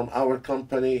purchasing from our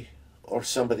company or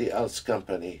somebody else's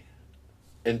company,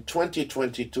 in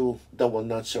 2022, they will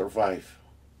not survive.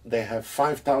 They have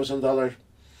 $5,000.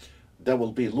 They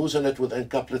will be losing it within a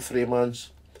couple of 3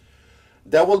 months.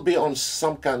 They will be on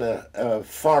some kind of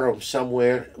forum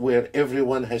somewhere where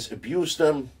everyone has abused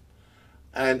them,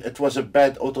 and it was a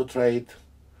bad auto trade,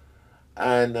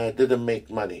 and didn't make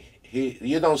money.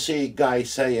 You don't see a guy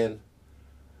saying,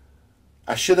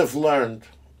 I should have learned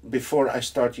before I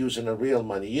start using the real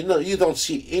money. You don't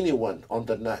see anyone on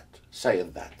the net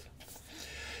saying that.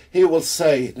 He will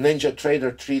say Ninja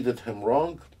Trader treated him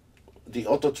wrong, the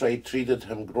auto trade treated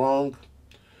him wrong,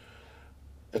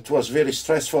 it was very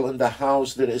stressful in the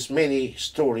house. There is many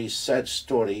stories, sad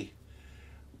story,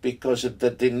 because of the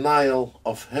denial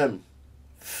of him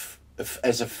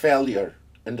as a failure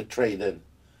in the trade-in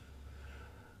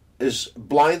is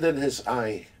blinding his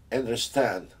eye.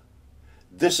 Understand,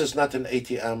 this is not an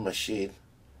ATM machine.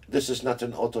 This is not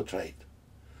an auto trade.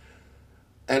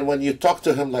 And when you talk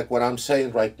to him like what I'm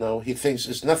saying right now, he thinks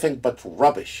it's nothing but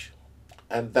rubbish.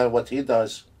 And then what he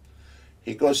does,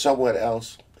 he goes somewhere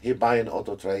else, he buy an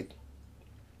auto trade.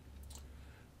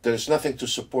 There's nothing to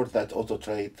support that auto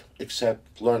trade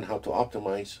except learn how to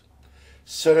optimize.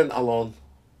 Sitting alone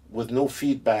with no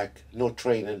feedback, no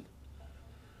training.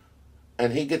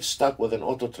 And he gets stuck with an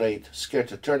auto trade, scared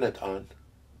to turn it on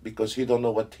because he don't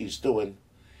know what he's doing.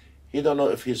 He don't know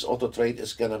if his auto trade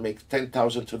is gonna make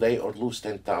 10,000 today or lose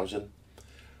 10,000.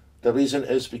 The reason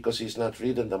is because he's not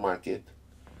reading the market.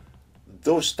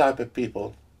 Those type of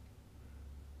people,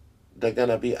 they're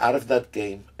gonna be out of that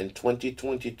game in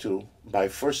 2022 by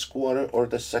first quarter or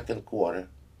the second quarter.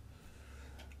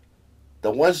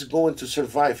 The ones going to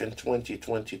survive in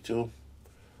 2022,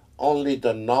 only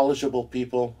the knowledgeable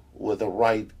people with the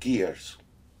right gears.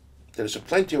 There's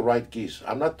plenty of right gears.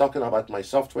 I'm not talking about my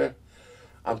software.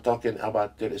 I'm talking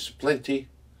about there is plenty.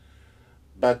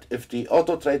 But if the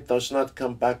auto trade does not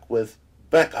come back with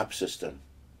backup system,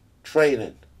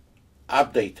 training,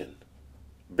 updating,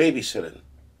 babysitting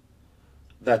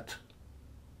that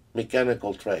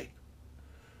mechanical trade,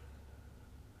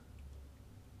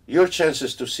 your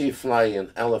chances to see flying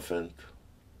elephant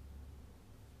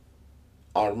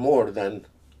are more than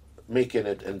making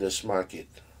it in this market.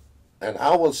 And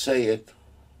I will say it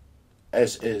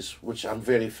as is, which I'm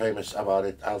very famous about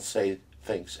it. I'll say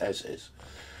things as is.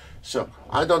 So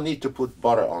I don't need to put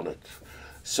butter on it.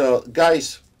 So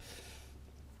guys,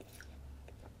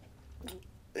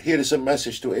 here is a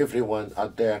message to everyone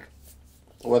out there,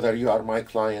 whether you are my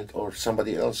client or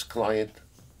somebody else's client.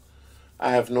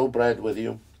 I have no bread with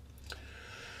you,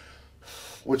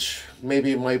 which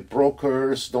maybe my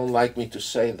brokers don't like me to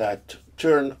say that.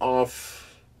 Turn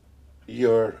off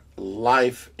your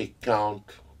live account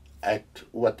at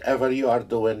whatever you are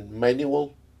doing,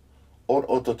 manual or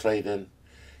auto trading.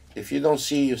 If you don't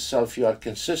see yourself you are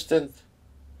consistent,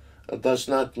 it does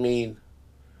not mean,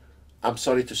 I'm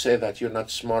sorry to say that, you're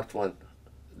not smart one.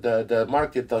 The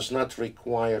market does not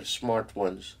require smart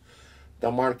ones. The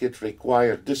market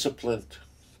requires disciplined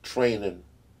training.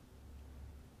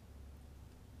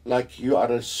 Like you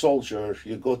are a soldier,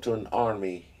 you go to an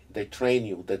army, they train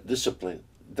you, that discipline.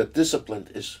 The discipline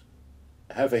is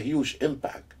have a huge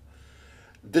impact.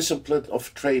 Discipline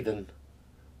of trading,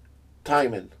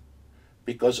 timing,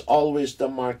 because always the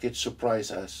market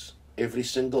surprise us every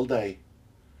single day.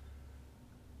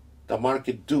 The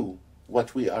market do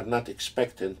what we are not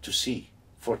expecting to see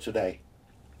for today.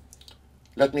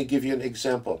 Let me give you an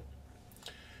example.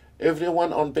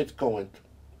 Everyone on Bitcoin,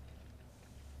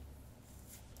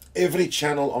 every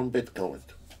channel on Bitcoin,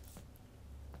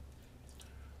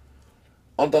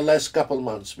 on the last couple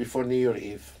months before New Year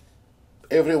Eve,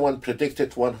 everyone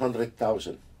predicted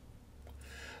 100,000.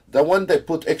 The one that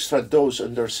put extra dose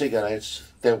in their cigarettes,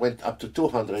 they went up to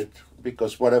 200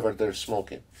 because whatever they're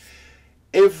smoking.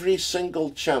 Every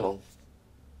single channel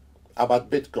about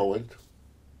Bitcoin,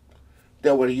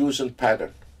 they were using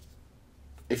pattern.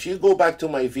 If you go back to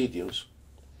my videos,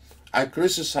 I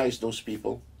criticized those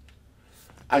people.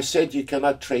 I said you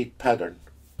cannot trade pattern.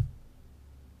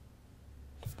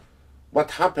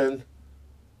 What happened?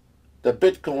 The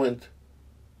Bitcoin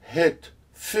hit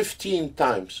 15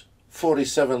 times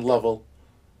 47 level,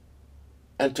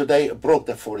 and today it broke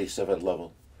the 47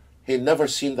 level. He never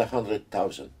seen the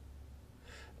 100,000.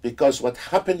 Because what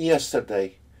happened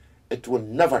yesterday, it will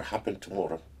never happen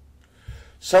tomorrow.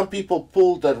 Some people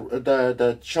pull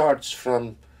the charts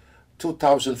from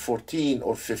 2014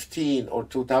 or 15 or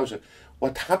 2000.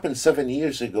 What happened 7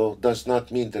 years ago does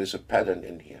not mean there is a pattern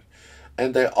in here.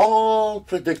 And they all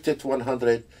predicted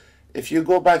 100. If you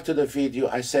go back to the video,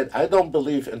 I said I don't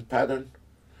believe in pattern,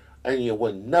 and you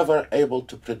will never able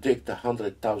to predict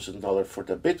 $100,000 for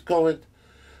the Bitcoin,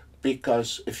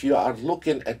 because if you are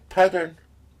looking at pattern,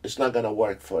 it's not going to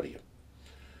work for you.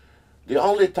 The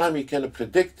only time you can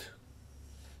predict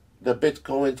the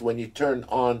Bitcoin when you turn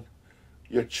on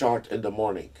your chart in the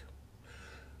morning.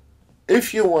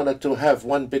 If you wanted to have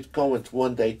one Bitcoin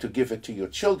one day to give it to your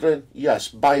children, yes,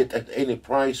 buy it at any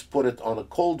price, put it on a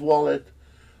cold wallet,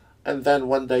 and then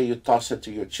one day you toss it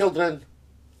to your children,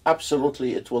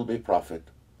 absolutely it will be profit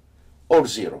or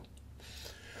zero.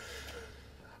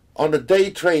 On the day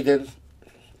trading,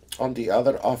 on the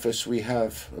other office, we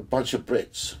have a bunch of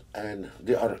Brits, and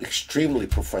they are extremely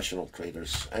professional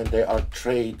traders, and they are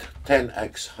trade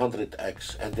 10x,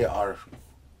 100x, and they are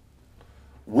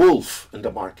wolf in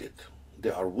the market. They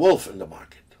are wolf in the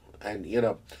market, and you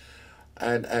know,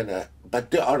 but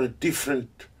they are a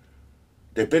different.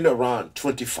 They've been around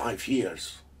 25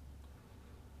 years.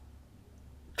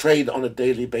 Trade on a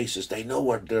daily basis. They know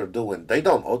what they're doing. They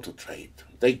don't auto trade.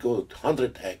 They go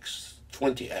 100x,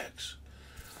 20x.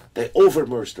 They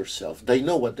overmerge themselves. They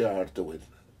know what they are doing.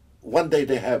 One day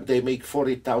they make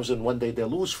 40,000. One day they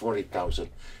lose 40,000.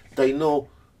 They know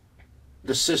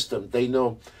the system. They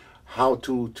know how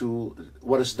to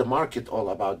what is the market all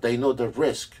about. They know the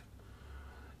risk,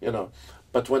 you know.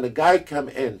 But when a guy come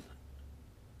in,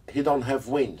 he don't have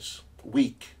wins,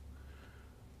 weak,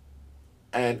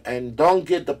 and don't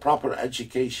get the proper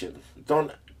education.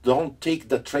 Don't take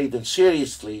the trading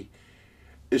seriously.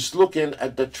 Is looking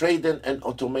at the trading and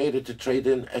automated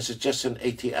trading as just an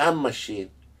ATM machine.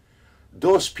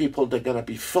 Those people, they're going to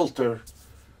be filtered,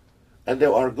 and they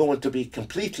are going to be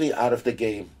completely out of the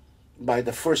game by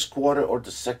the first quarter or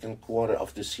the second quarter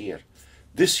of this year.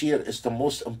 This year is the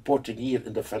most important year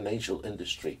in the financial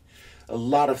industry. A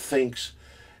lot of things,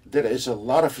 there is a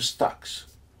lot of stocks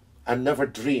I never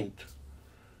dreamed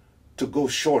to go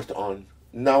short on.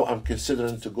 Now I'm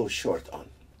considering to go short on.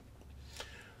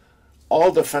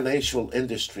 All the financial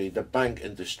industry, the bank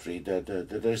industry,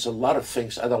 there's a lot of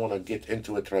things. I don't want to get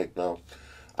into it right now.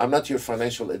 I'm not your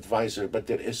financial advisor, but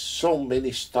there is so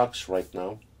many stocks right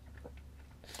now.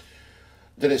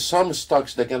 There is some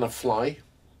stocks that are going to fly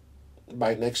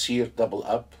by next year, double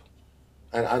up.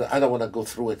 And I don't want to go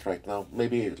through it right now.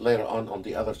 Maybe later on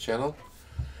the other channel.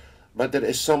 But there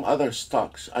is some other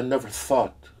stocks I never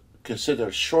thought,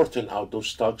 consider shorting out those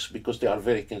stocks because they are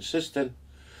very consistent.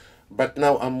 But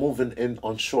now I'm moving in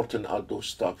on shorting out those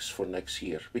stocks for next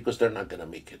year because they're not going to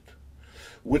make it.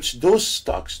 Which those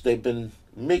stocks, they've been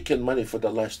making money for the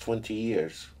last 20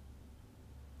 years.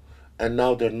 And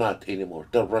now they're not anymore.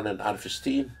 They're running out of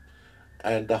steam.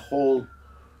 And the whole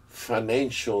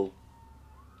financial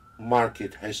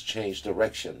market has changed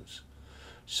directions.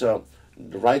 So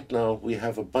right now we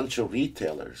have a bunch of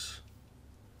retailers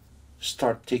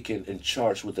start taking in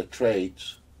charge with the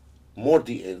trades more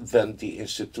than the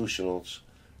institutionals.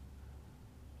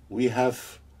 We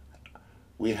have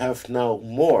now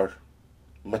more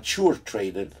mature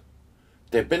trading.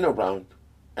 They've been around,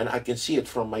 and I can see it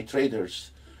from my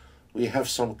traders. We have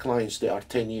some clients, they are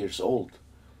 10 years old,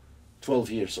 12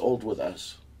 years old with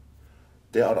us.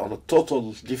 They are on a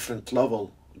total different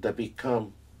level. They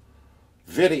become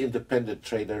very independent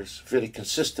traders, very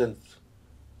consistent,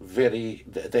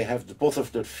 they have both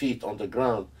of their feet on the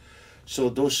ground. So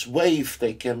those waves,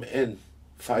 they came in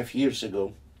 5 years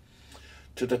ago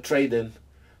to the trading,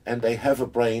 and they have a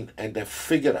brain, and they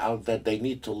figure out that they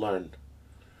need to learn.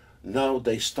 Now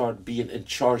they start being in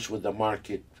charge with the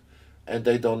market, and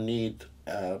they don't need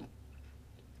a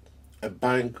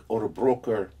bank or a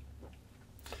broker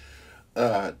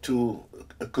to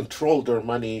control their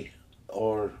money,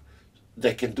 or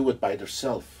they can do it by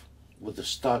themselves with the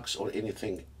stocks or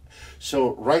anything.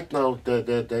 So right now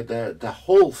the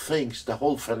whole things, the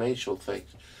whole financial thing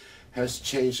has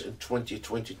changed in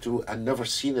 2022. I've never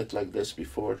seen it like this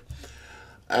before.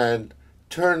 And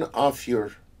turn off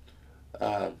your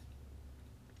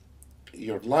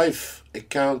life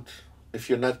account if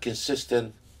you're not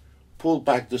consistent. Pull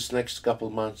back this next couple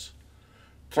months.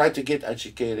 Try to get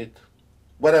educated,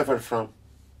 whatever from.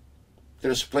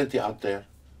 There's plenty out there.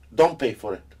 Don't pay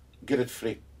for it. Get it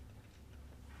free.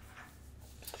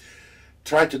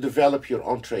 Try to develop your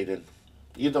own trading.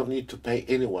 You don't need to pay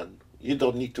anyone. You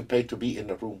don't need to pay to be in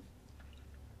a room.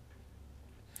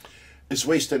 It's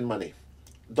wasting money.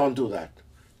 Don't do that.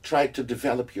 Try to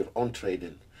develop your own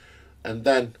trading. And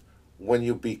then when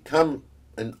you become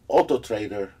an auto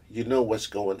trader, you know what's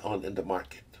going on in the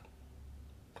market.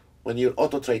 When you're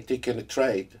auto taking a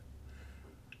trade,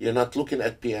 you're not looking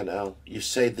at P&L. You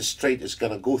say this trade is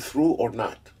going to go through or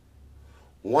not.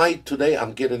 Why today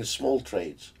I'm getting small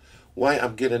trades? why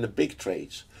I'm getting the big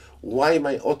trades, why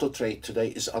my auto trade today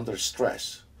is under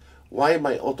stress, why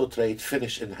my auto trade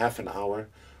finished in half an hour,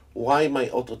 why my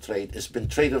auto trade has been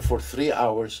trading for 3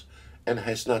 hours and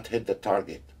has not hit the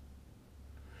target.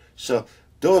 So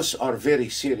those are very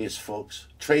serious, folks.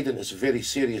 Trading is a very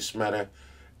serious matter.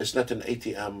 It's not an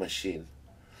ATM machine.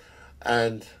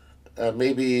 And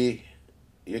maybe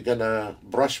you're gonna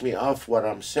brush me off what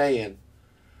I'm saying,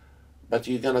 but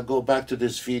you're gonna go back to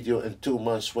this video in 2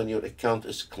 months when your account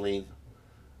is clean,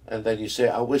 and then you say,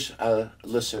 I wish I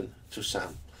listened to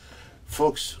Sam.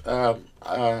 Folks,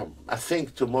 I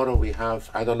think tomorrow we have,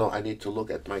 I don't know, I need to look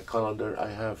at my calendar. I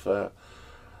have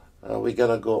we're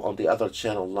gonna go on the other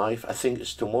channel live. I think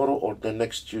it's tomorrow or the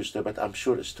next Tuesday, but I'm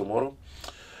sure it's tomorrow.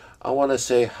 I want to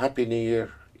say Happy New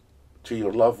Year to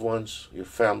your loved ones, your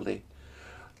family,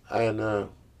 and I'm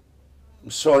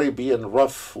sorry being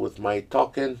rough with my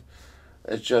talking.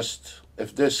 It's just,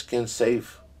 if this can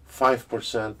save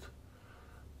 5%,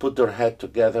 put their head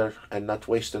together and not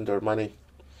wasting their money.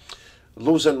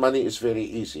 Losing money is very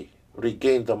easy.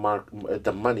 Regain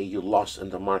the money you lost in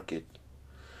the market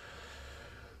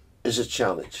is a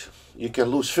challenge. You can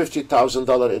lose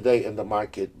 $50,000 a day in the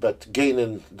market, but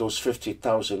gaining those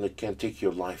 $50,000, it can take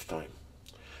your lifetime.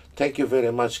 Thank you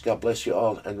very much. God bless you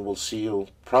all, and we'll see you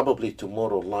probably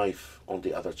tomorrow live on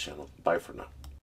the other channel. Bye for now.